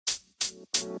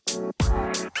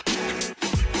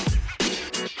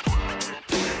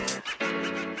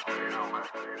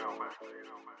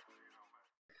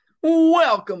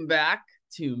Welcome back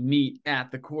to Meet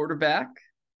at the Quarterback,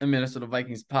 a Minnesota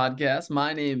Vikings podcast.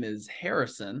 My name is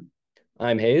Harrison.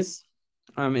 I'm Hayes.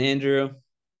 I'm Andrew.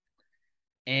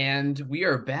 And we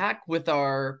are back with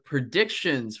our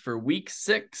predictions for Week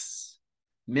 6.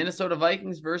 Minnesota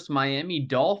Vikings versus Miami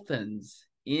Dolphins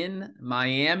in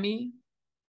Miami.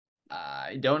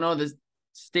 I don't know the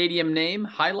stadium name.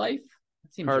 High Life?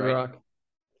 That seems Hard right. Rock.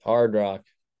 Hard Rock.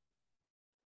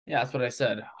 Yeah, that's what I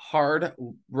said. Hard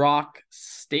Rock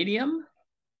Stadium?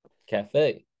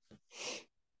 Cafe.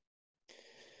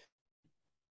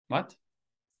 What?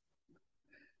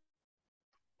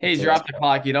 Hey, drop the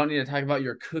clock. You don't need to talk about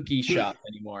your cookie shop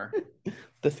anymore.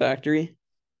 The factory.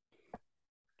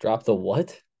 Drop the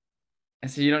what? I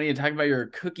said you don't need to talk about your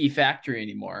cookie factory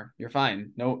anymore. You're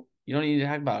fine. No, you don't need to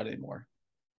talk about it anymore.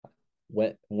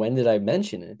 When did I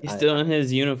mention it? He's still in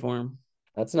his uniform.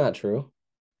 That's not true.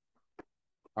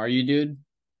 Are you, dude?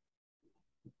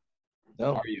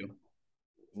 No. Are you?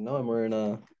 No, I'm wearing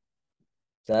a. Does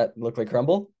that look like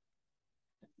Crumble?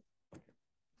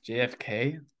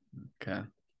 JFK? Okay.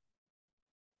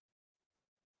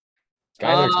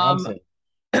 Skylar Thompson.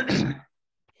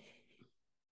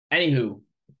 Anywho,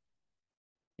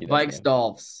 Vikes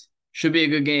Dolphs should be a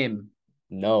good game.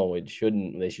 No, it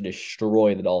shouldn't. They should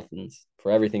destroy the Dolphins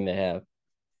for everything they have.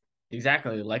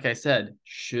 Exactly. Like I said,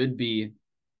 should be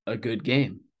a good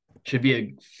game. Should be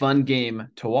a fun game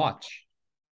to watch.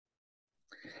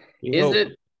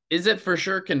 Is it for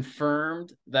sure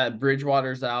confirmed that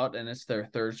Bridgewater's out and it's their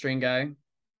third string guy?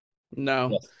 No.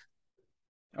 Yes.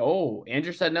 Oh,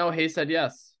 Andrew said no. Hayes said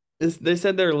yes. They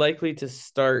said they're likely to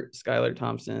start Skylar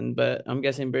Thompson, but I'm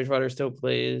guessing Bridgewater still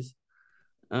plays.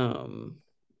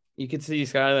 You could see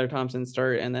Skylar Thompson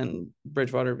start and then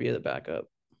Bridgewater be the backup.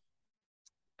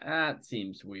 That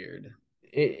seems weird.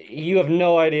 You have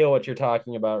no idea what you're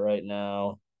talking about right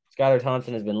now. Skylar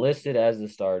Thompson has been listed as the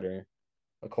starter,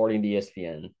 according to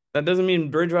ESPN. That doesn't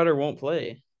mean Bridgewater won't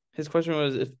play. His question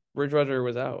was if Bridgewater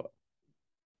was out.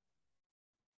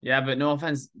 Yeah, but no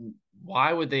offense.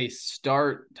 Why would they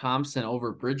start Thompson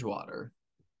over Bridgewater?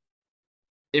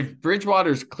 If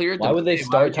Bridgewater's cleared, why would they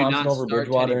start Thompson over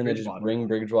Bridgewater and then just Bridgewater? bring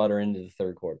Bridgewater into the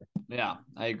third quarter? Yeah,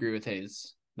 I agree with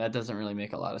Hayes. That doesn't really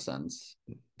make a lot of sense.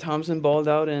 Thompson balled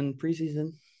out in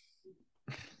preseason.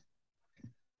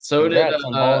 So did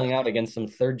on balling out against some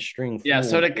third string. Yeah,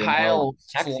 so did Kyle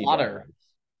Slaughter.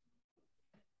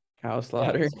 Kyle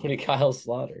Slaughter. Yeah, so did Kyle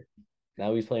Slaughter.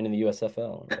 Now he's playing in the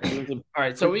USFL. All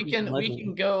right, so we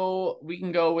can go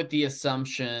with the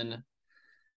assumption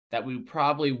that we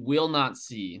probably will not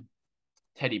see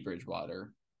Teddy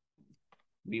Bridgewater.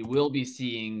 We will be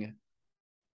seeing,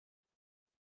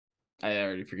 I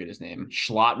already forget his name,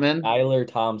 Schlottman. Tyler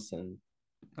Thompson.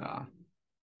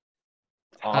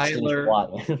 Tyler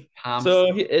Thompson.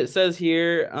 So it says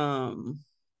here,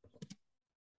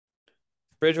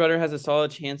 Bridgewater has a solid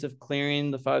chance of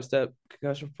clearing the 5-step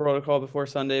concussion protocol before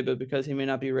Sunday, but because he may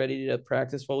not be ready to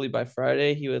practice fully by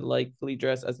Friday, he would likely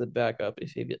dress as the backup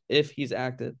if he's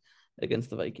active against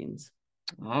the Vikings.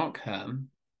 Okay.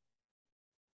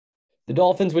 The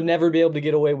Dolphins would never be able to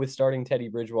get away with starting Teddy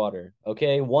Bridgewater.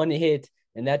 Okay, one hit,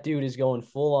 and that dude is going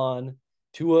full on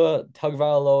Tua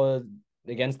Tagovailoa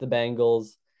against the Bengals,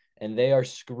 and they are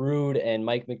screwed, and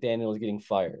Mike McDaniel is getting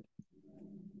fired.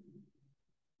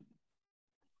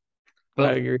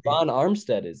 But I agree. Ron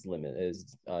Armstead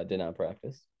did not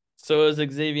practice. So is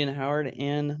Xavier Howard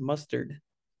and Mustard.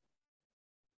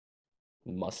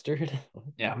 Mustard?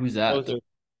 Yeah, who's that?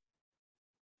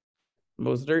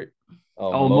 Mostert.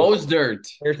 Oh, Mostert.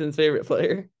 Harrison's favorite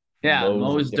player. Yeah,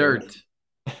 Mostert.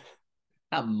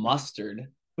 Not mustard.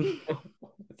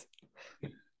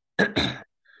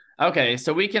 Okay,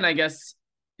 so we can, I guess,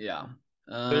 yeah.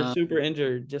 They're super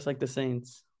injured, just like the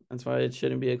Saints. That's why it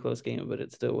shouldn't be a close game, but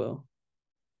it still will.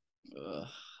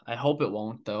 I hope it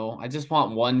won't, though. I just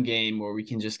want one game where we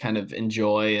can just kind of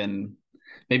enjoy and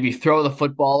maybe throw the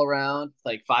football around,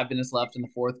 like 5 minutes left in the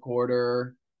fourth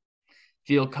quarter,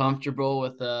 feel comfortable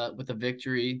with a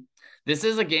victory. This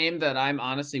is a game that I'm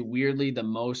honestly weirdly the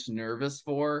most nervous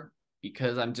for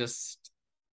because I'm just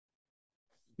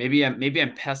maybe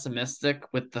I'm pessimistic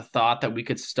with the thought that we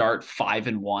could start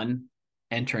 5-1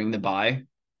 entering the bye.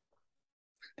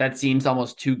 That seems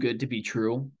almost too good to be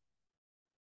true.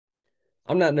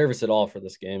 I'm not nervous at all for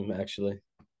this game, actually.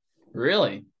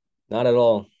 Really? Not at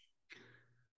all.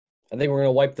 I think we're going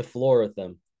to wipe the floor with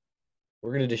them. We're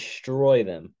going to destroy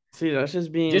them. See, that's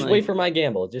just being wait for my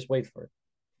gamble. Just wait for it.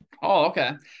 Oh,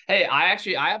 okay. Hey, I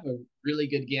have a really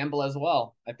good gamble as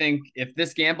well. I think if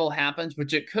this gamble happens,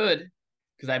 which it could,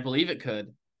 because I believe it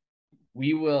could,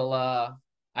 we will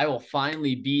I will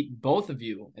finally beat both of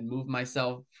you and move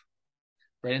myself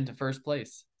right into first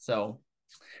place. So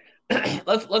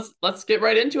let's get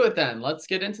right into it then. Let's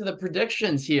get into the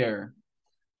predictions here.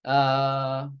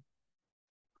 Uh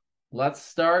let's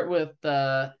start with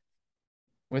our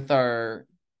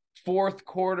fourth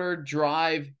quarter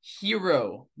drive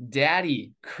hero,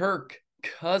 Daddy Kirk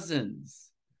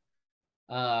Cousins.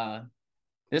 Uh,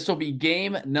 this will be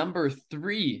game number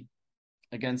 3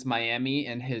 against Miami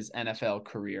in his NFL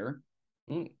career.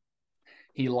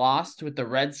 He lost with the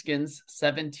Redskins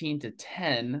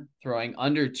 17-10, throwing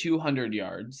under 200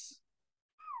 yards.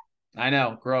 I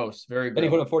know, gross, very Then he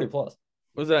gross. put up 40 plus.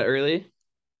 Was that early?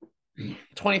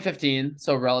 2015,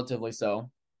 so relatively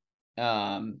so.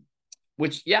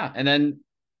 Which, yeah, and then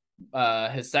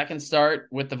his second start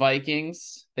with the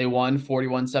Vikings, they won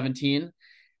 41-17.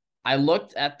 I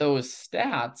looked at those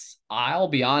stats. I'll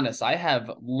be honest, I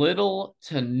have little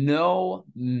to no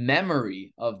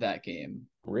memory of that game.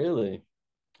 Really?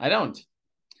 I don't.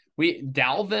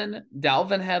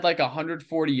 Dalvin had like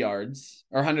 140 yards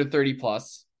or 130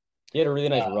 plus. He had a really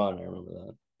nice run. I remember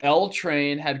that. L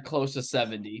Train had close to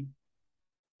 70.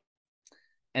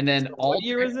 And then What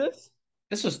year was this?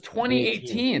 This was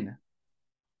 2018.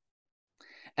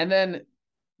 And then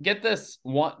get this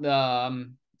one.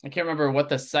 I can't remember what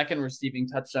the second receiving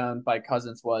touchdown by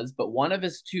Cousins was, but one of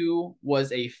his two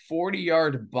was a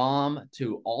 40-yard bomb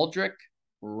to Aldrick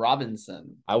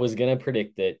Robinson. I was gonna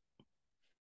predict it.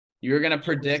 You were gonna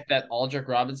predict that Aldrick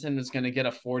Robinson was gonna get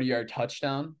a 40-yard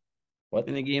touchdown? What?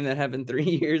 In a game that happened 3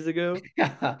 years ago? Great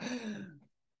I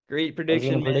was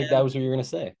prediction, gonna predict man. that was what you were gonna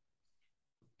say.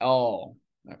 Oh,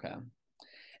 okay.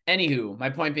 Anywho,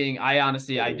 my point being, I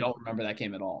don't remember that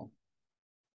game at all.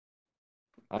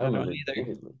 I don't remember either.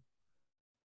 vividly.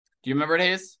 Do you remember it,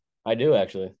 Hayes? I do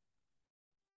actually.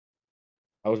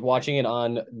 I was watching it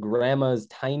on Grandma's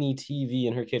tiny TV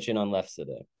in her kitchen on left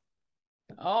today.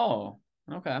 Oh,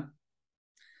 okay.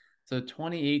 So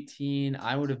 2018,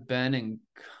 I would have been in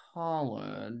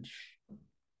college.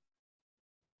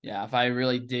 Yeah, if I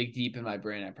really dig deep in my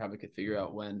brain, I probably could figure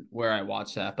out where I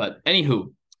watched that. But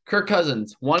anywho, Kirk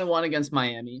Cousins 1-1 against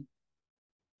Miami.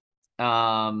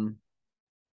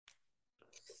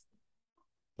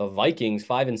 The Vikings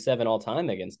 5-7 all time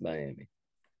against Miami.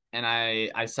 And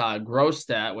I saw a gross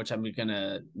stat, which I'm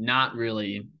gonna not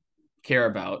really care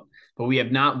about, but we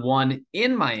have not won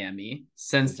in Miami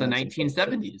since the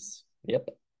 1970s. Yep.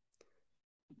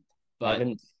 But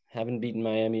haven't beaten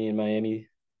Miami in Miami.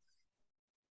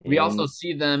 We also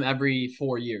see them every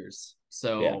 4 years.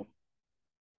 So yeah.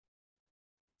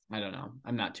 I don't know.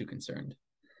 I'm not too concerned.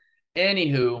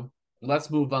 Anywho,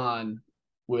 let's move on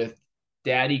with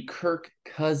Daddy Kirk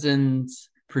Cousins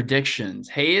predictions.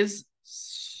 Hayes,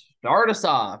 start us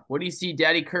off. What do you see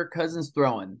Daddy Kirk Cousins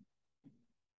throwing?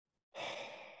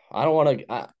 I don't want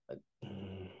to.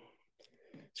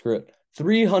 Screw it.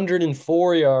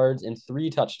 304 yards and 3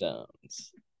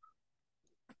 touchdowns.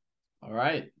 All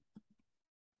right.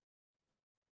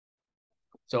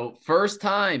 So first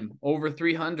time over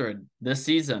 300 this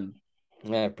season.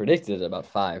 I've predicted it about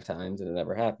 5 times and it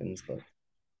never happens, but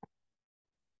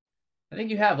I think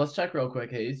you have. Let's check real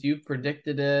quick, Hayes. You've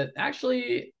predicted it.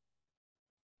 Actually,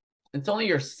 it's only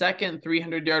your second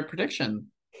 300-yard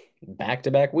prediction.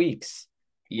 Back-to-back weeks.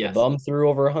 Yes. The bum threw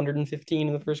over 115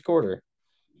 in the first quarter.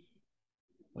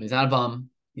 Well, he's not a bum.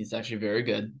 He's actually very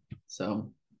good.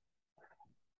 So,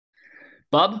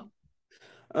 Bub?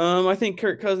 I think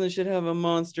Kirk Cousins should have a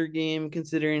monster game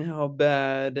considering how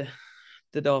bad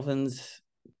the Dolphins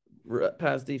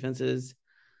pass defense is.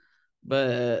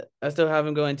 But I still have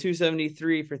him going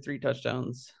 273 for 3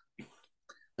 touchdowns.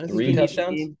 3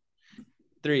 touchdowns?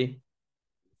 3.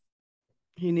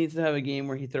 He needs to have a game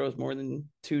where he throws more than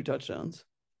 2 touchdowns.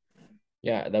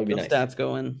 Yeah, that would be nice. Stats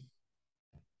going.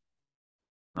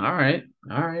 All right.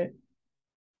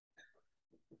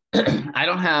 I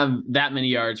don't have that many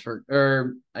yards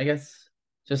or I guess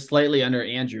just slightly under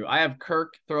Andrew. I have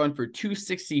Kirk throwing for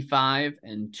 265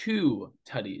 and 2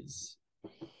 tutties.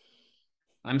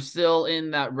 I'm still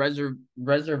in that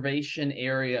reservation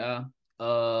area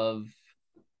of,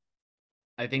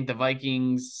 I think the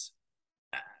Vikings.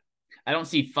 I don't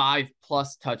see 5+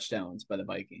 touchdowns by the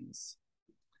Vikings.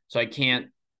 So I can't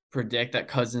predict that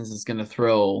Cousins is going to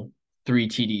throw 3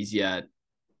 TDs yet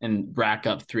and rack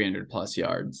up 300+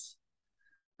 yards.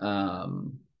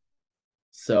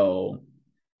 So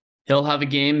he'll have a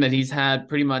game that he's had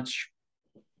pretty much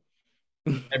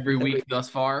every week thus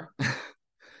far.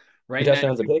 Right,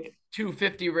 touchdowns a pick,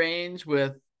 250 range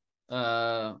with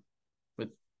with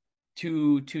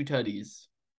two tutties.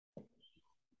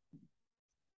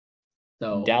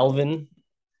 So Dalvin.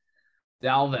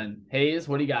 Hayes,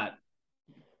 what do you got?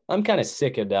 I'm kind of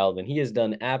sick of Dalvin. He has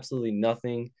done absolutely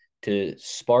nothing to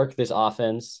spark this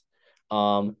offense.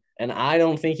 And I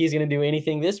don't think he's going to do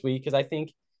anything this week because I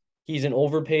think he's an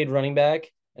overpaid running back.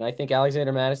 And I think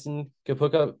Alexander Madison could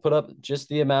put up just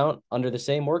the amount under the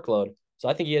same workload. So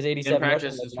I think he has 87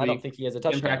 rushing. I don't think he has a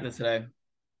touchdown. Didn't practice today.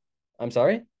 I'm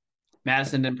sorry?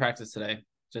 Madison didn't practice today.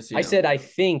 Just I said I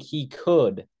think he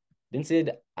could.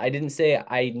 I didn't say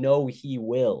I know he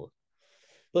will.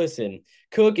 Listen,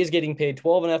 Cook is getting paid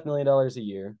 $12.5 million a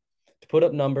year to put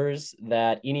up numbers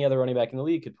that any other running back in the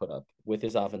league could put up with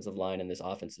his offensive line and this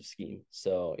offensive scheme.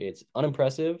 So it's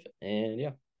unimpressive, and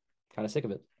yeah, kind of sick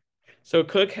of it. So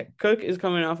Cook is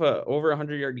coming off a over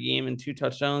 100-yard game and 2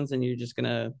 touchdowns, and you're just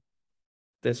gonna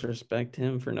disrespect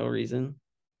him for no reason.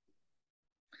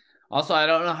 Also, I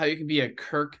don't know how you can be a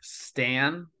Kirk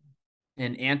stan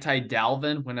and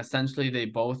anti-Dalvin when essentially they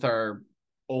both are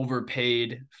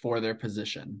overpaid for their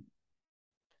position.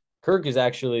 Kirk is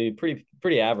actually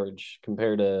pretty average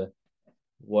compared to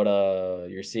what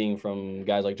you're seeing from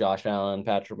guys like Josh Allen,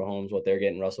 Patrick Mahomes, what they're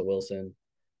getting, Russell Wilson.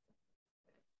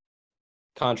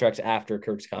 Contracts after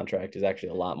Kirk's contract is actually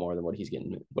a lot more than what he's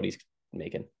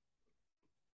making.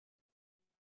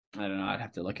 I don't know. I'd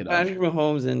have to look it up. Patrick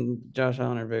Mahomes and Josh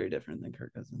Allen are very different than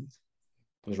Kirk Cousins.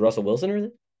 Was Russell Wilson with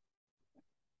it?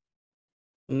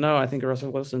 No, I think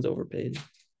Russell Wilson's overpaid.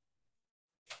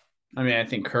 I mean, I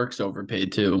think Kirk's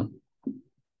overpaid too.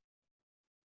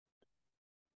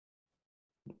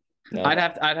 No. I'd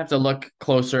have to look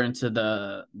closer into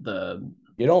the.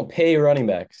 You don't pay running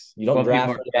backs. You don't draft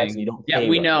running backs. And you don't. Yeah,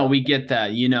 we know. We get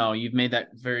that. You know, you've made that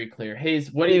very clear. Hayes,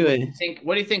 what do you think?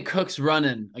 What do you think Cook's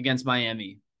running against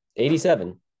Miami?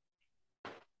 87.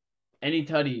 Any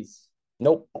tutties?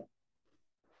 Nope.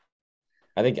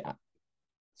 I think.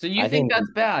 So you think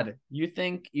that's bad? You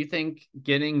think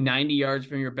getting 90 yards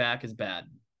from your back is bad?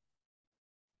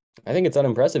 I think it's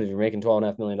unimpressive if you're making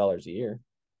 $12.5 million a year,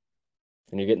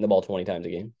 and you're getting the ball 20 times a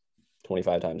game,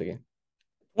 25 times a game.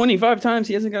 25 times?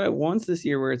 He hasn't got it once this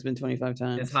year where it's been 25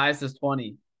 times. His highest is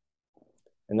 20.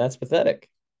 And that's pathetic.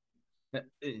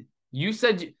 You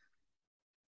said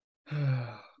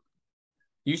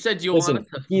you said you Listen, want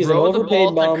to he's throw an overpaid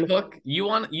the ball bum. to Cook.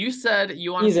 You said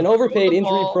you want. He's an overpaid,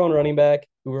 injury-prone running back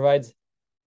who provides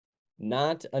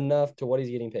not enough to what he's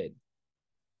getting paid.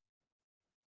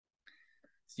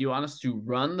 So you want us to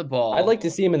run the ball? I'd like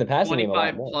to see him in the passing game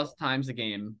 25 plus times a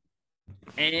game,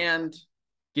 and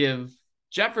give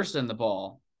Jefferson the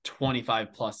ball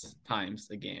 25 plus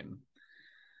times a game.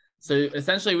 So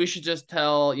essentially, we should just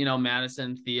tell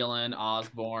Madison, Thielen,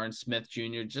 Osborne, Smith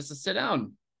Jr. just to sit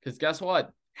down. Because guess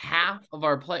what? Half of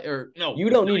our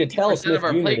you don't need to tell Smith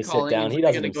Jr. to sit down. He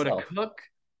does it himself. Go to Cook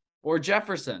or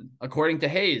Jefferson, according to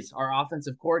Hayes, our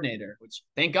offensive coordinator, which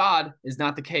thank God is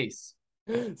not the case.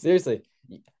 Seriously,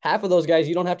 half of those guys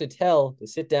you don't have to tell to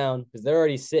sit down because they're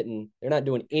already sitting. They're not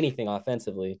doing anything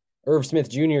offensively. Irv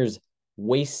Smith Jr.'s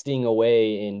wasting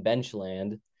away in bench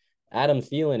land. Adam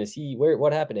Thielen,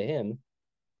 what happened to him?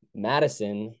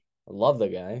 Madison, I love the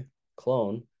guy.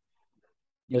 Clone.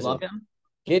 Listen, love him?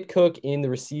 Get Cook in the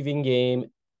receiving game,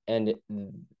 and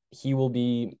he will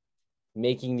be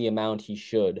making the amount he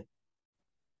should.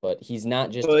 But he's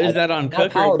not just. So is that on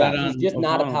Cook or is that on He's just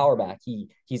not a power back.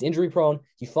 He's injury prone.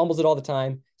 He fumbles it all the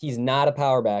time. He's not a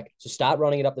power back. So stop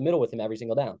running it up the middle with him every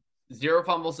single down. 0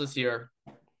 fumbles this year.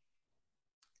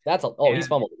 He's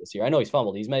fumbled this year. I know he's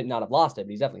fumbled. He might not have lost it,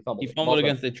 but he's definitely fumbled. He fumbled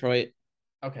against Detroit.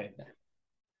 Okay.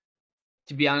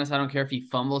 To be honest, I don't care if he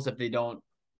fumbles if they don't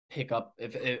pick up.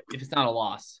 If it's not a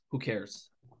loss, who cares?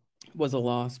 It was a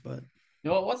loss, but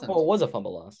no, it wasn't. Well, it was a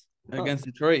fumble loss against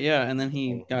Detroit. Yeah, and then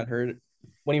he got hurt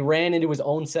when he ran into his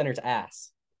own center's ass,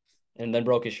 and then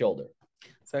broke his shoulder.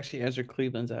 It's actually Ezra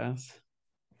Cleveland's ass.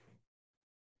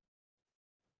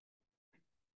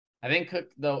 I think Cook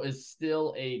though is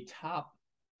still a top.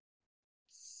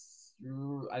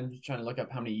 I'm just trying to look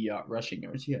up how many rushing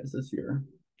yards he has this year.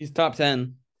 He's top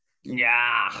 10.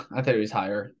 Yeah, I thought he was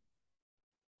higher.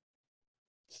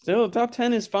 Still, top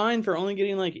 10 is fine for only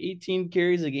getting like 18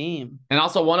 carries a game. And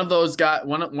also, one of those got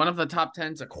one of the top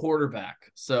 10's a quarterback,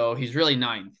 so he's really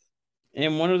 9th.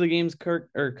 And one of the games, Cook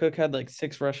had like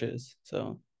 6 rushes.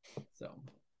 So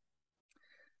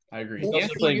I agree.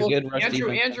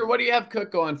 Andrew, what do you have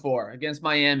Cook going for against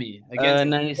Miami? Against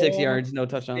 96 yards, no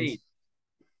touchdowns.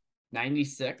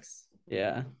 96.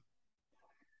 Yeah.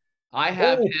 I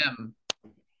have him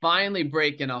finally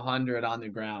breaking 100 on the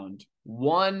ground.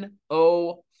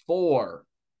 104.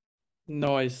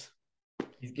 Noise.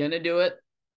 He's gonna do it.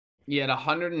 He had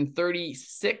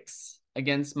 136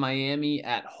 against Miami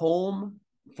at home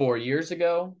 4 years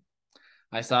ago.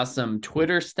 I saw some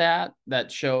Twitter stat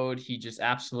that showed he just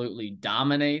absolutely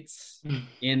dominates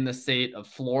in the state of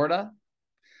Florida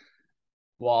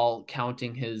while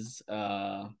counting his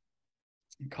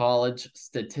college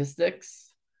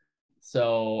statistics.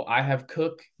 So I have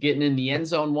Cook getting in the end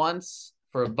zone once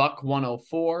for a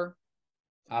 $104.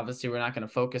 Obviously, we're not going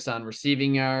to focus on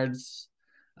receiving yards.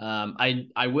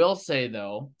 I will say,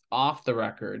 though, off the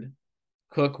record,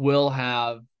 Cook will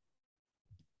have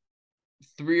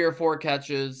 3 or 4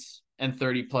 catches and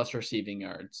 30 plus receiving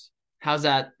yards. How's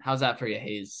that for you,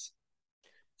 Hayes?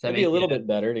 That'd be a little bit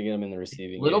better to get him in the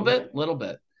receiving little game. Little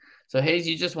bit. So Hayes,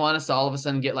 you just want us to all of a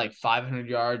sudden get like 500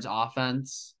 yards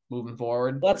offense moving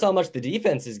forward? Well, that's how much the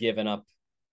defense is giving up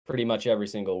pretty much every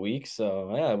single week.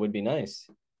 So yeah, it would be nice.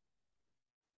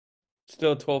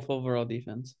 Still 12th overall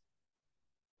defense.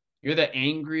 You're the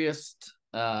angriest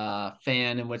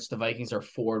fan in which the Vikings are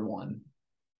 4-1.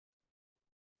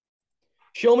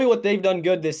 Show me what they've done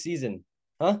good this season,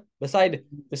 huh? Beside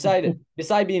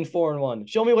being 4-1,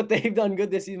 show me what they've done good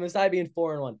this season beside being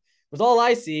 4-1. Because all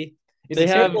I see is a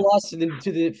terrible loss to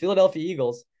the Philadelphia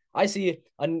Eagles. I see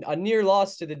a near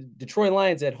loss to the Detroit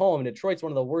Lions at home. And Detroit's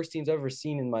one of the worst teams I've ever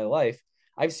seen in my life.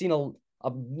 I've seen an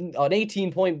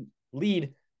 18-point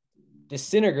lead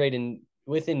disintegrate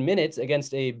within minutes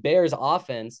against a Bears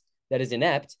offense that is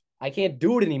inept. I can't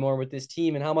do it anymore with this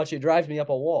team and how much it drives me up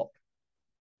a wall.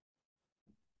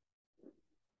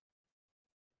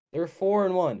 They're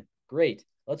 4-1. Great.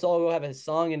 Let's all go have a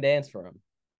song and dance for them.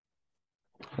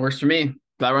 Works for me.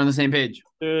 Glad we're on the same page.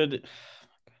 Dude.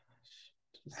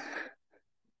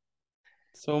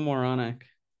 So moronic.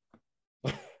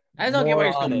 I don't get why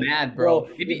you're so mad, bro.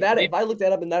 If I look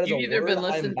that up and that is you've either been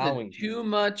listening to too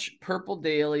much Purple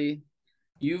Daily,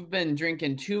 you've been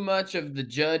drinking too much of the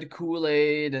Judd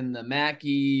Kool-Aid and the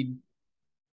Mackie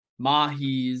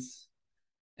Mahis,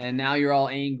 and now you're all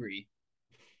angry.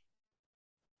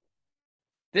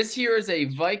 This here is a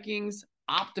Vikings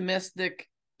optimistic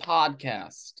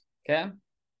podcast, okay?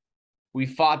 We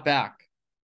fought back.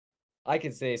 I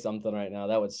could say something right now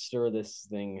that would stir this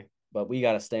thing, but we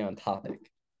got to stay on topic.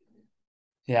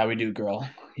 Yeah, we do, girl.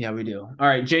 Yeah, we do. All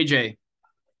right, JJ.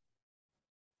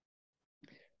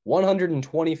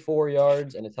 124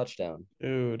 yards and a touchdown.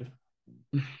 Dude.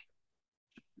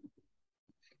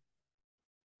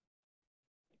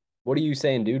 What are you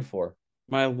saying, dude, for?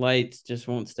 My lights just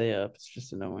won't stay up. It's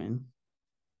just annoying.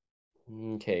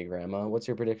 Okay, Grandma. What's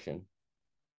your prediction?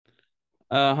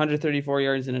 134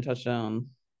 yards and a touchdown.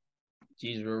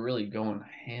 Jeez, we're really going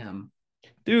ham.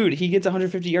 Dude, he gets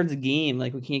 150 yards a game.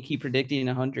 Like, we can't keep predicting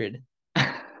 100.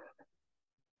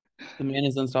 The man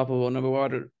is unstoppable. Number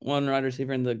one wide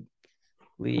receiver in the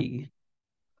league.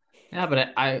 Yeah,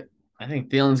 but I think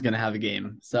Thielen's going to have a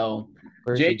game. So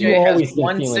JJ has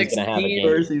 116.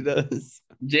 First he does.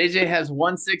 JJ has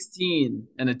 116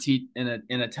 and a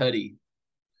tutty.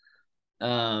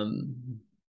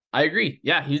 I agree.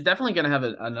 Yeah, he's definitely going to have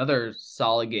another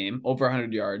solid game, over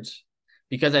 100 yards,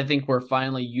 because I think we're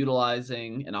finally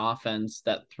utilizing an offense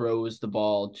that throws the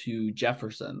ball to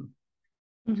Jefferson.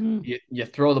 Mm-hmm. You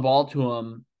throw the ball to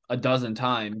him a dozen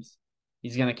times,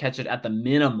 he's going to catch it at the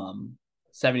minimum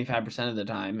 75% of the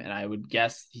time, and I would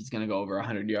guess he's going to go over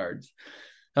 100 yards.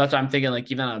 That's what I'm thinking,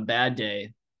 like, even on a bad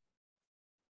day.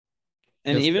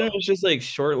 And even if it's just like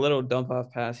short little dump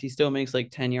off pass, he still makes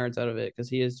like 10 yards out of it because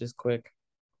he is just quick.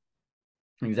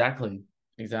 Exactly.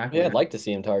 Yeah, I'd like to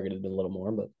see him targeted a little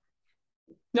more, but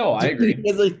no, I agree. He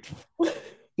has like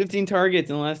 15 targets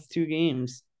in the last 2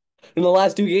 games. In the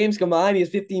last 2 games combined, he has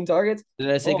 15 targets.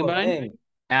 Did I say combined? Dang.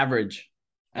 Average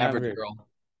girl.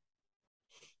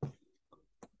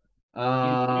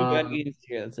 Bad games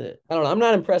here. That's it. I don't know. I'm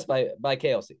not impressed by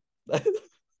KLC.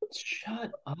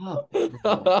 Shut up,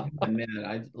 bro. Man,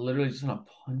 I literally just want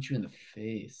to punch you in the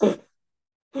face.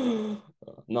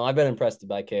 No, I've been impressed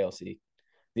by KLC.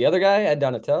 The other guy, Ed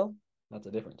Donatel, that's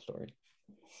a different story.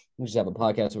 We just have a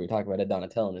podcast where we talk about Ed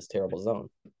Donatel in this terrible zone.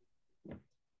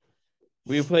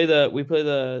 We play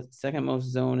the second most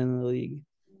zone in the league.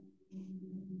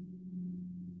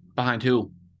 Behind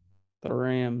who? The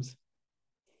Rams.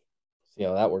 See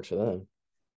how that works for them.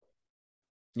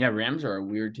 Yeah, Rams are a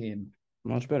weird team.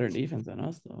 Much better defense than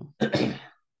us, though.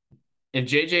 If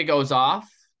JJ goes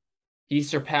off, he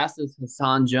surpasses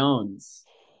Hassan Jones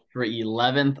for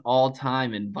 11th all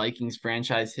time in Vikings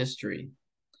franchise history.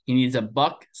 He needs a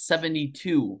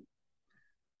 $172.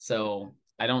 So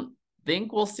I don't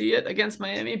think we'll see it against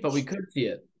Miami, but we could see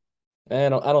it. I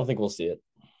don't think we'll see it.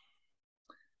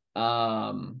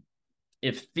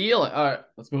 If Thielen, all right,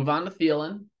 let's move on to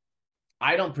Thielen.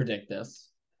 I don't predict this.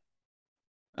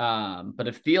 But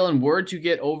if Thielen were to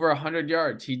get over 100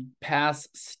 yards, he'd pass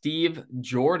Steve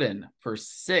Jordan for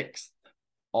 6th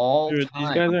all Dude, these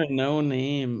time. guys are no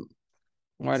name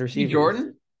wide Steve receivers.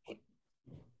 Jordan?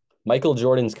 Michael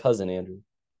Jordan's cousin, Andrew.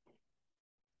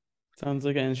 Sounds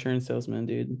like an insurance salesman,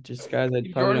 dude. Just guys that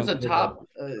Steve probably Jordan's a don't care top.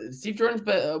 Steve Jordan's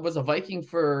was a Viking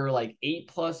for like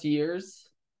 8+ years.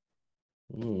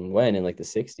 When in like the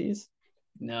 60s?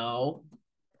 No,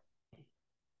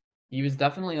 he was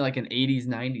definitely like an 80s,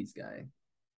 90s guy.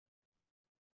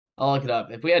 I'll look it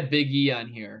up. If we had Big E on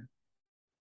here,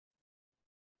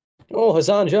 Oh,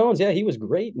 Hassan Jones. Yeah, he was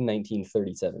great in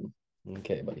 1937.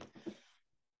 Okay, buddy.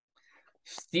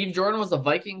 Steve Jordan was a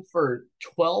Viking for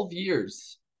 12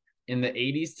 years in the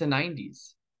 80s to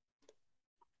 90s.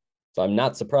 So I'm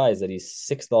not surprised that he's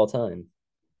 6th all time.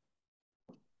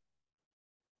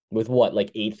 With what,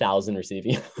 like 8,000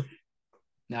 receiving?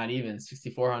 Not even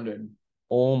 6,400.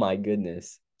 Oh my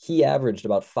goodness. He averaged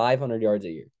about 500 yards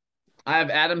a year. I have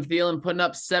Adam Thielen putting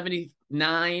up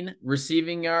 79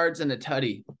 receiving yards and a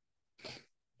tutty.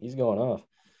 He's going off.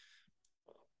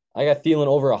 I got Thielen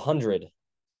over 100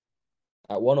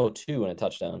 at 102 and a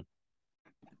touchdown.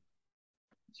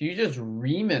 So you just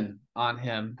reaming on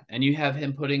him, and you have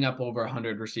him putting up over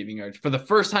 100 receiving yards for the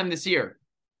first time this year.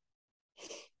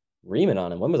 Reaming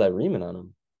on him. When was I reaming on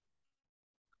him?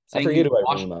 Saying I forget who I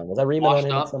reamed on. Was I reaming on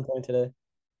him up. at some point today?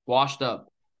 Washed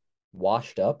up.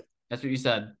 Washed up? That's what you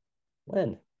said.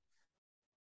 When?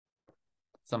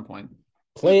 At some point.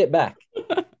 Play it back.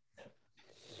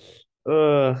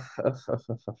 Bub,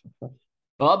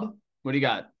 what do you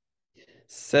got?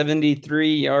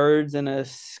 73 yards and a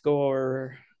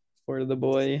score for the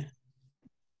boy.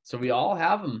 So we all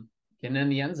have him getting in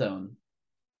the end zone.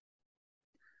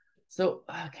 So,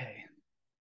 okay.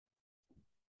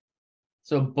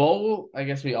 So Bo, I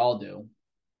guess we all do.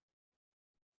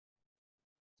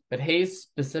 But Hayes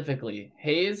specifically.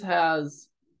 Hayes has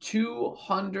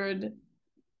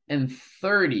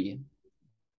 230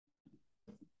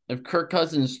 of Kirk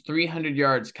Cousins' 300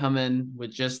 yards coming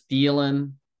with just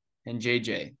Thielen and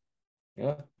JJ.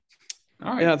 Yeah.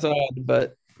 All right. Yeah, it's odd,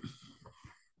 but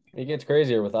It gets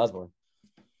crazier with Osborne.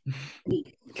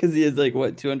 because he has like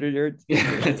what 200 yards.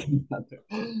 It's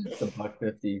a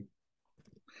 $150.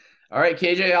 All right,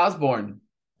 KJ Osborne.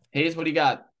 Hayes, what do you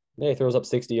got? Yeah, he throws up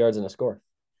 60 yards and a score.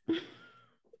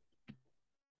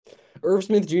 Irv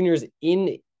Smith Jr. is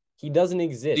in. He doesn't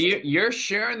exist. You're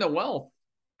sharing the wealth.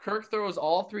 Kirk throws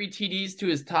all 3 TDs to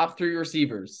his top 3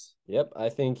 receivers. Yep, I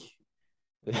think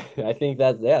that's I think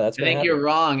happen. you're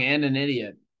wrong and an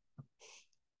idiot.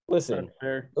 Listen,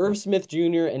 Irv Smith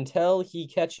Jr., until he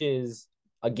catches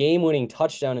a game-winning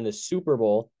touchdown in the Super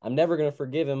Bowl, I'm never going to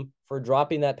forgive him for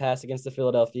dropping that pass against the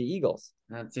Philadelphia Eagles.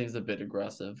 That seems a bit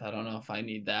aggressive. I don't know if I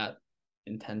need that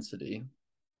intensity.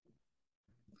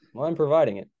 Well, I'm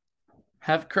providing it.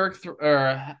 Have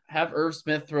have Irv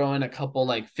Smith throw in a couple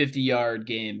like 50-yard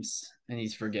games and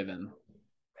he's forgiven.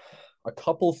 A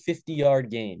couple 50-yard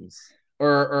games.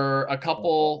 Or a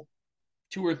couple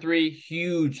 2 or 3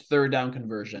 huge third down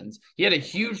conversions. He had a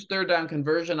huge third down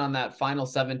conversion on that final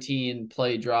 17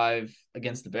 play drive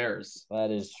against the Bears.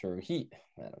 That is true. I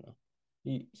don't know.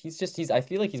 I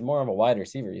feel like he's more of a wide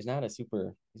receiver. He's not a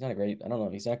great, I don't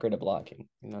know. He's not great at blocking.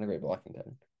 He's not a great blocking guy.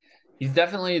 He's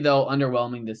definitely, though,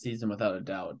 underwhelming this season without a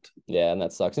doubt. Yeah, and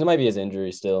that sucks. And it might be his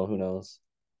injury still. Who knows?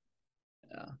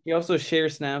 Yeah. He also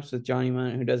shares snaps with Johnny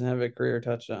Mann, who doesn't have a career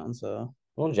touchdown. So,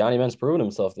 well, Johnny Mann's proven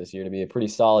himself this year to be a pretty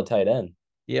solid tight end.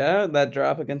 Yeah, that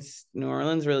drop against New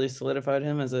Orleans really solidified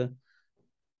him as a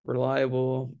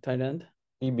reliable tight end.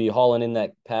 He'd be hauling in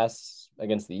that pass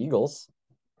against the Eagles.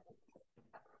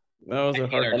 That was a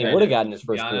hard. And he would have gotten his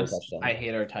first career touchdown. I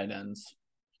hate our tight ends.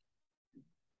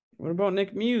 What about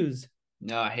Nick Muse?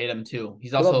 No, I hate him too.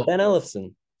 He's What also about Ben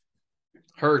Ellefson.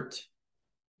 Hurt.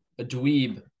 A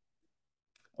dweeb.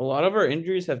 A lot of our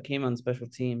injuries have came on special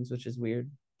teams, which is weird.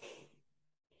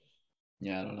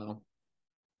 Yeah, I don't know.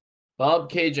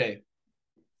 Bob KJ.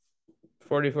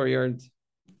 44 yards.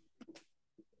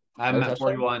 I'm at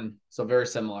 41, so very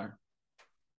similar.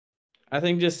 I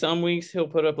think just some weeks he'll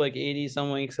put up like 80,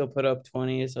 some weeks he'll put up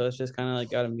 20, so it's just kind of like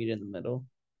got to meet in the middle.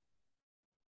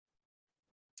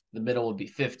 The middle would be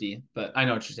 50, but I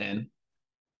know what you're saying.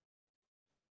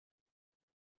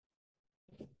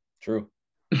 True.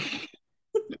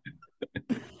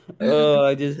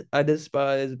 Oh, I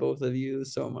despise both of you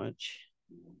so much.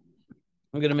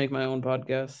 I'm gonna make my own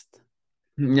podcast.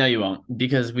 No, you won't,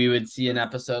 because we would see an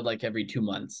episode like every 2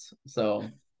 months. So,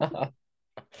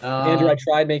 Andrew, I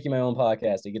tried making my own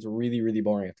podcast. It gets really, really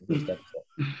boring after the first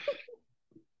episode.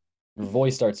 Your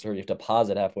voice starts to hurt. You have to pause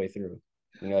it halfway through.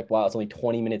 And you're like, wow, it's only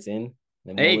 20 minutes in.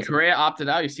 And Hey, Melissa, Correa opted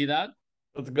out. You see that?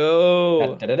 Let's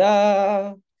go.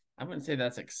 da-da-da-da. I wouldn't say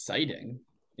that's exciting.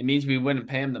 It means we wouldn't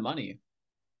pay him the money.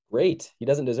 Great. He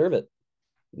doesn't deserve it.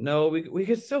 No, we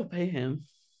could still pay him.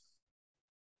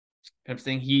 I'm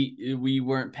saying we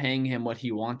weren't paying him what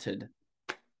he wanted.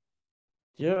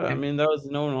 Yeah, I mean that was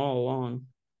known all along.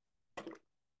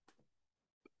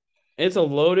 It's a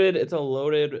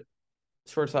loaded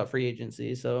shortstop free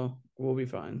agency, so we'll be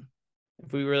fine.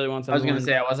 If we really want I was someone, gonna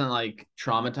say I wasn't like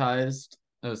traumatized.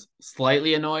 I was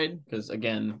slightly annoyed because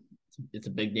again, it's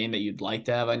a big name that you'd like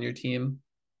to have on your team.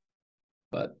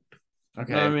 But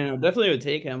okay. no, I mean I definitely would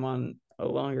take him on a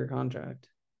longer contract.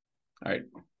 All right.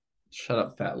 Shut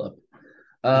up, fat lip.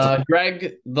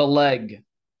 Greg the leg.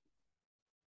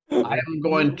 I am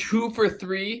going 2 for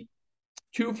 3.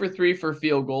 2 for 3 for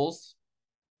field goals.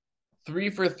 3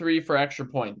 for 3 for extra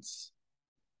points.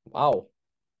 Wow.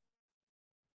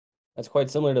 That's quite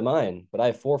similar to mine, but I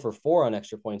have 4 for 4 on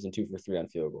extra points and 2 for 3 on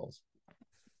field goals.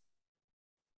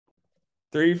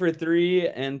 3 for 3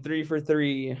 and 3 for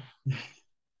 3.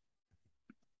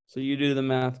 So you do the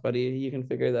math, buddy. You can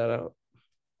figure that out.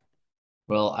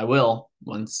 Well, I will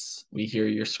once we hear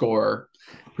your score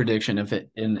prediction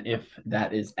if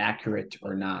that is accurate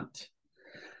or not.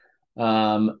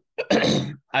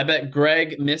 I bet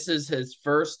Greg misses his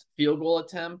first field goal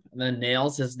attempt and then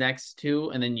nails his next 2,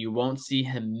 and then you won't see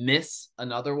him miss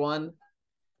another one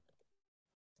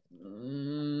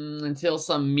until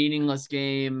some meaningless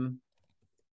game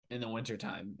in the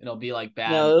wintertime. It'll be like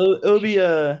bad. No,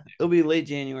 it'll be late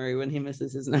January when he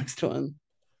misses his next one.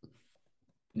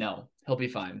 No, he'll be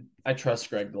fine. I trust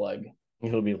Greg the leg.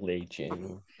 He'll be late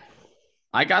January.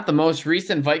 I got the most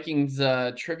recent Vikings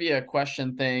trivia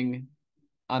question thing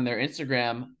on their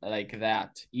Instagram like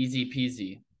that. Easy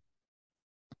peasy.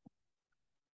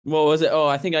 What was it? Oh,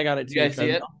 I think I got it too. You guys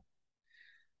see it?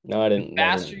 No, I didn't. The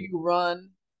faster you run,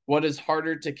 what is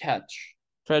harder to catch?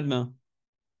 Treadmill.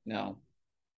 No.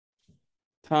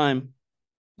 Time.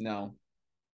 No.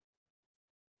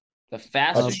 The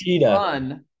faster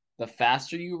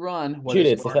you run, what Cheetah,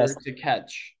 is it's the harder fast. to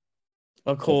catch?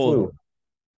 A cold.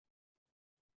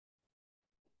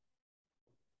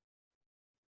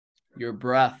 Your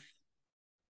breath.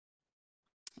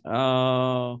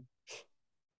 Oh,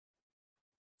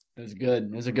 It was good.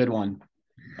 It was a good one.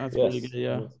 that's pretty good.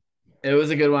 Yeah. It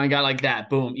was a good one. I got like that.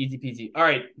 Boom. Easy peasy. All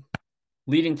right.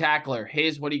 Leading tackler.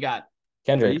 Hayes, what do you got?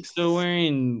 Are you still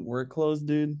wearing work clothes,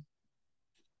 dude?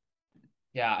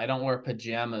 Yeah, I don't wear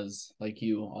pajamas like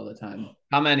you all the time.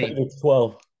 How many? Kendrick's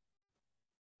 12.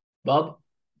 Bub?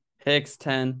 Hicks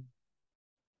 10.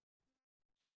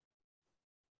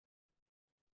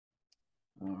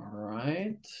 All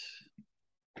right.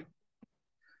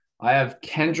 I have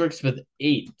Kendricks with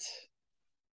 8.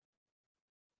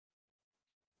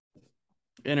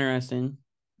 Interesting.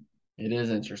 It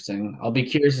is interesting. I'll be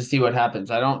curious to see what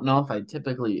happens. I don't know if I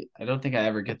don't think I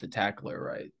ever get the tackler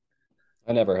right.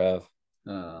 I never have.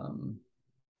 Well,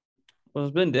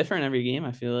 it's been different every game,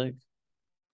 I feel like.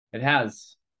 It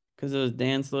has. Because it was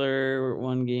Dantzler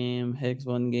one game, Hicks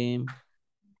one game.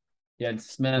 You had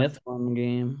Smith one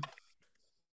game.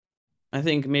 I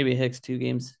think maybe Hicks 2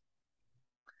 games.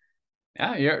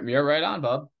 Yeah, you're right on,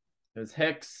 bub. It was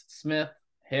Hicks, Smith,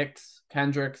 Hicks,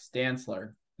 Kendricks,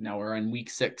 Dantzler. Now we're in week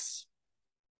 6.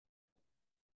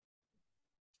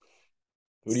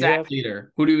 Sack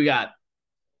leader. Who do we got?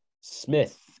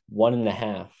 Smith,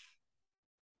 1.5. You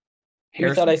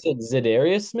Harrison? thought I said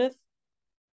Za'Darius Smith?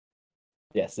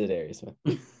 Yes, Za'Darius Smith.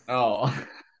 Oh. I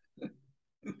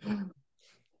was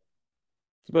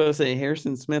about to say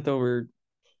Harrison Smith over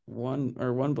one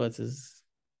blitz is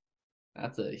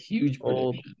That's a huge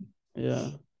prediction. Yeah.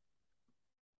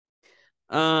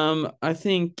 I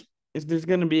think if there's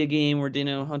gonna be a game where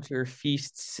Daniel Hunter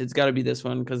feasts, it's got to be this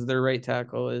one because their right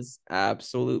tackle is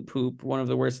absolute poop, one of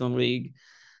the worst in the league.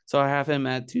 So I have him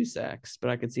at 2 sacks, but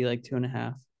I could see like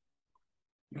 2.5.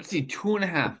 You can see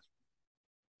 2.5.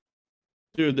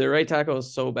 Dude, the right tackle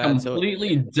is so bad.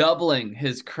 Completely doubling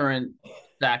his current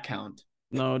sack count.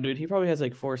 No, dude, he probably has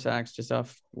like 4 sacks just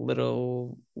off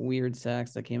little weird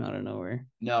sacks that came out of nowhere.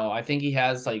 No, I think he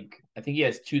has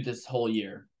 2 this whole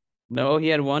year. No, he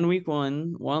had 1 week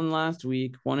 1, 1 last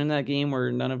week, 1 in that game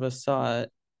where none of us saw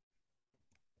it,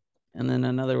 and then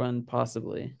another one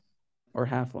possibly, or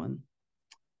half one.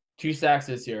 2 sacks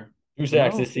this year. 2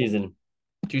 sacks this season.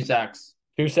 2 sacks.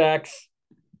 2 sacks.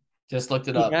 Just looked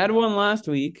it up. He had 1 last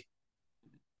week.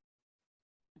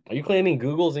 Are you claiming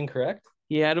Google's incorrect?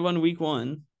 He had 1 week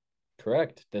 1.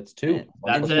 Correct. That's 2.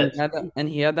 That's it. And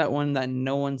he had that one that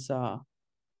no one saw.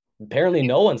 Apparently,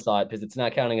 no one saw it because it's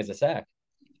not counting as a sack.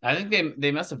 I think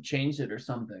they must have changed it or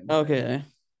something. Okay.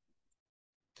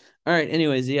 All right.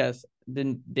 Anyways, yes.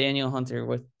 Then Daniel Hunter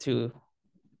with 2.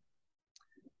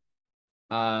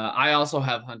 I also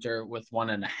have Hunter with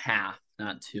 1.5,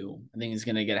 not 2. I think he's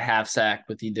gonna get a half sack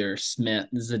with either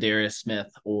Zadarius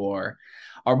Smith, or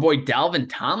our boy Dalvin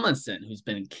Tomlinson, who's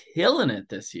been killing it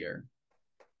this year.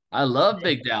 I love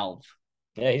Big Dalv.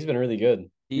 Yeah, he's been really good.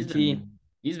 DT.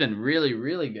 He's been really,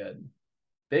 really good.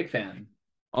 Big fan.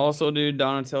 Also, dude,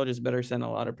 Donatello just better send a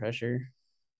lot of pressure.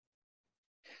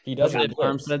 He does Especially if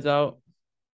Armstead's out.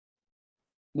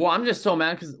 Well, I'm just so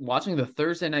mad because watching the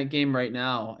Thursday night game right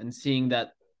now and seeing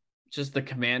that just the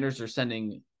Commanders are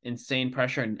sending insane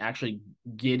pressure and actually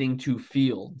getting to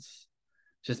Fields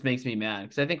just makes me mad,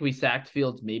 because I think we sacked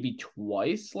Fields maybe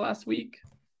twice last week.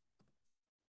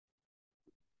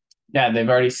 Yeah, they've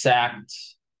already sacked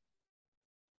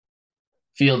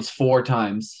Fields 4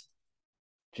 times.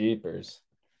 Jeepers.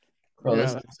 Bro,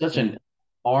 this is such an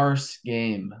arse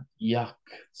game. Yuck.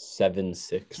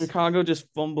 7-6. Chicago just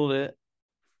fumbled it.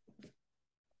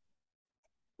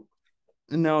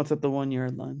 And now it's at the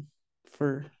 1-yard line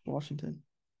for Washington.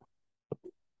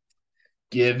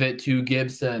 Give it to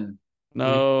Gibson.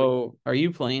 No. Are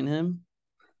you playing him?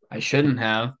 I shouldn't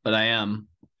have, but I am.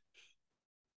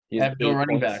 I have no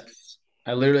running backs.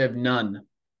 I literally have none.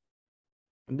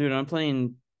 Dude, I'm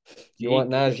playing. You want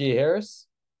Najee Harris?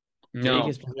 No. Jake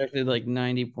is projected like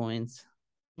 90 points.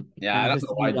 Yeah, I don't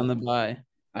know why. On the bye.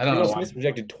 I don't know why. Smith's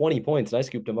projected 20 points, and I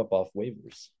scooped him up off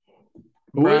waivers.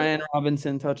 Brian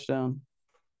Robinson touchdown.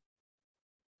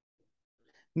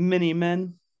 Mini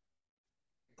men.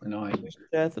 Annoying.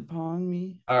 Death upon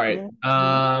me. All right.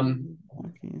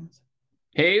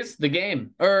 Hayes, the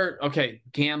game.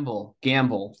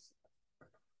 Gamble.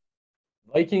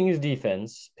 Vikings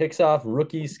defense picks off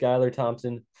rookie Skylar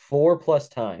Thompson 4+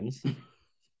 times.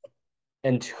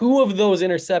 And 2 of those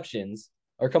interceptions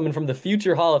are coming from the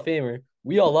future Hall of Famer.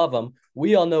 We all love him.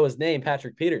 We all know his name,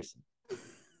 Patrick Peterson.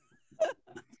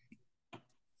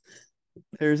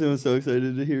 Harrison was so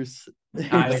excited to hear.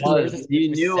 You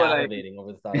knew what I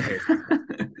over the thought of this.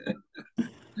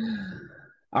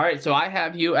 All right, so I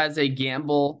have you as a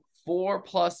gamble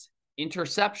 4+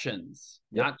 interceptions,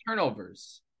 not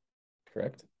turnovers.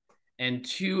 Correct. And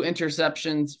 2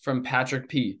 interceptions from Patrick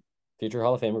P. Future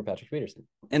Hall of Famer Patrick Peterson.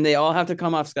 And they all have to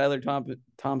come off Skylar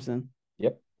Thompson.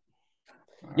 Yep.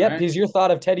 Yep, because your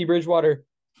thought of Teddy Bridgewater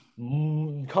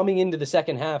coming into the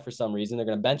second half for some reason, they're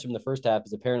going to bench him the first half,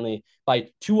 is apparently by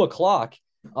 2 o'clock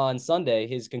on Sunday,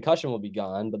 his concussion will be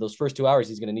gone, but those first 2 hours,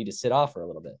 he's going to need to sit off for a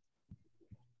little bit.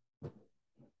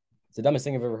 It's the dumbest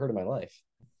thing I've ever heard in my life.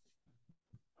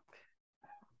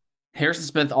 Harrison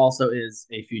Smith also is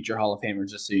a future Hall of Famer,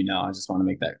 just so you know. I just want to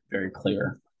make that very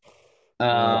clear.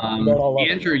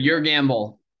 Andrew, your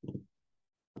gamble.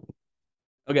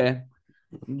 Okay.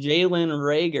 Jalen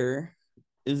Reagor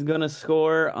is going to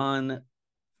score on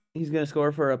 – he's going to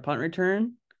score for a punt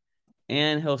return,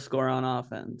 and he'll score on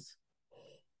offense.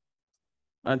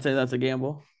 I'd say that's a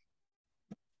gamble.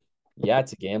 Yeah,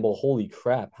 it's a gamble. Holy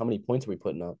crap. How many points are we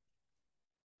putting up?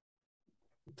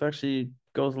 It actually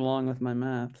goes along with my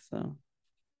math, so.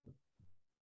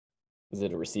 Is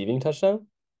it a receiving touchdown?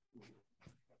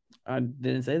 I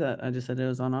didn't say that. I just said it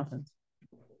was on offense.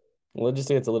 Well, let's just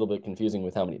say it's a little bit confusing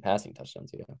with how many passing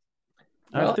touchdowns you have.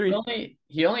 I have 3.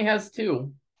 He only has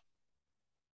 2.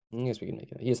 I guess we can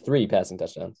make it. He has 3 passing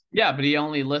touchdowns. Yeah, but he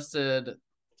only listed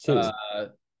 2.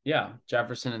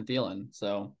 Jefferson and Thielen.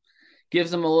 So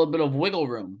gives him a little bit of wiggle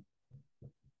room.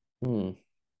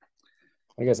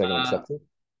 I guess I can accept it.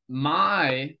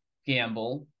 My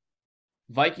gamble,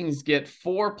 Vikings get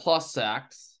 4+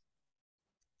 sacks,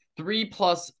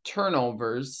 3+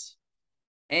 turnovers,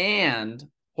 and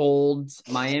holds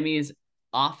Miami's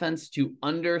offense to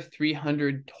under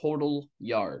 300 total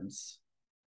yards.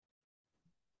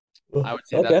 I would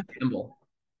say that's a gamble.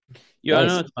 You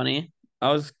know what's funny?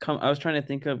 I was trying to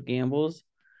think of gambles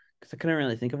because I couldn't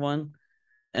really think of one.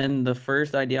 And the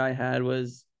first idea I had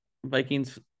was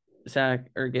Vikings sack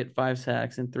or get 5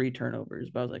 sacks and 3 turnovers.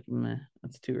 But I was like, meh,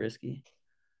 that's too risky.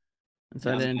 And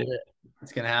so I didn't do it.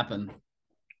 It's going to happen.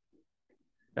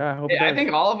 I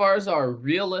think all of ours are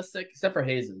realistic, except for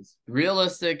Hayes's.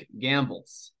 Realistic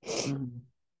gambles. Mm-hmm.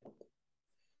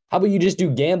 How about you just do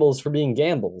gambles for being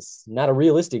gambles, not a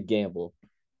realistic gamble?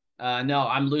 No,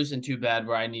 I'm losing too bad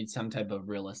where I need some type of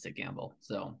realistic gamble.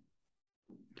 So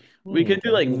we could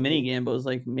do like mini gambles,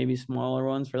 like maybe smaller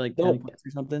ones for like 10 points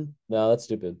or something. No, that's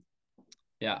stupid.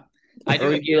 Yeah. I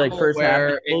do a gamble like first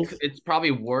where it's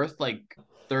probably worth like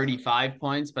 35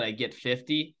 points, but I get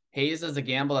 50. Hayes has a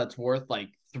gamble that's worth like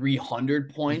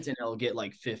 300 points and it'll get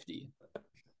like 50.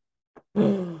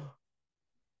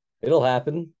 It'll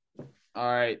happen. All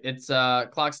right, it's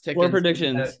clock's ticking. Score So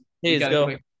predictions. we Hayes, gotta go.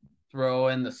 quick throw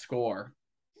in the score.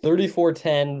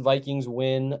 34-10 Vikings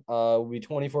win. Will be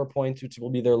 24 points, which will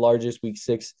be their largest week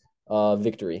 6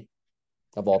 victory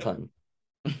of all time.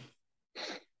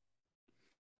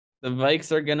 The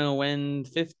Vikes are gonna win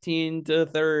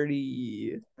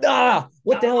 15-30.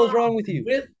 What the hell is wrong with you?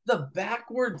 With the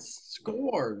backwards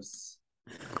scores.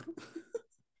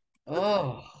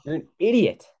 Oh, You're an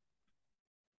idiot.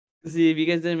 See, if you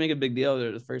guys didn't make a big deal of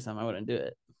it the first time, I wouldn't do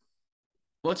it.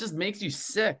 well, it just makes you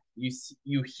sick. You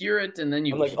hear it and then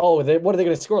you. I'm like, what are they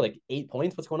going to score? Like 8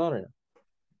 points? What's going on right now?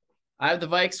 I have the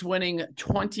Vikes winning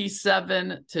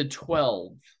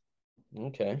 27-12.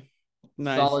 Okay.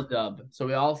 Nice. Solid dub. So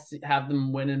we all have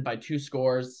them winning by 2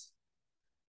 scores.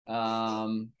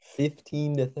 15-30.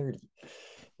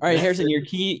 All right, Harrison, your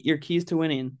keys to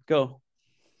winning. Go.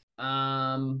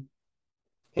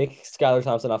 Pick Skylar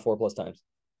Thompson off 4+ times.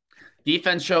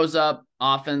 Defense shows up.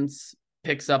 Offense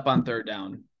picks up on third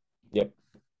down. Yep.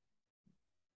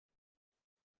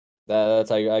 I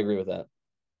agree with that.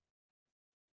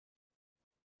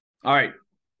 All right.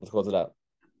 Let's close it out.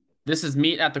 This is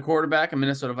Meet at the Quarterback, a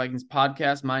Minnesota Vikings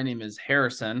podcast. My name is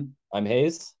Harrison. I'm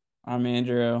Hayes. I'm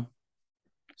Andrew.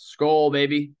 Skol,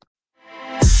 baby.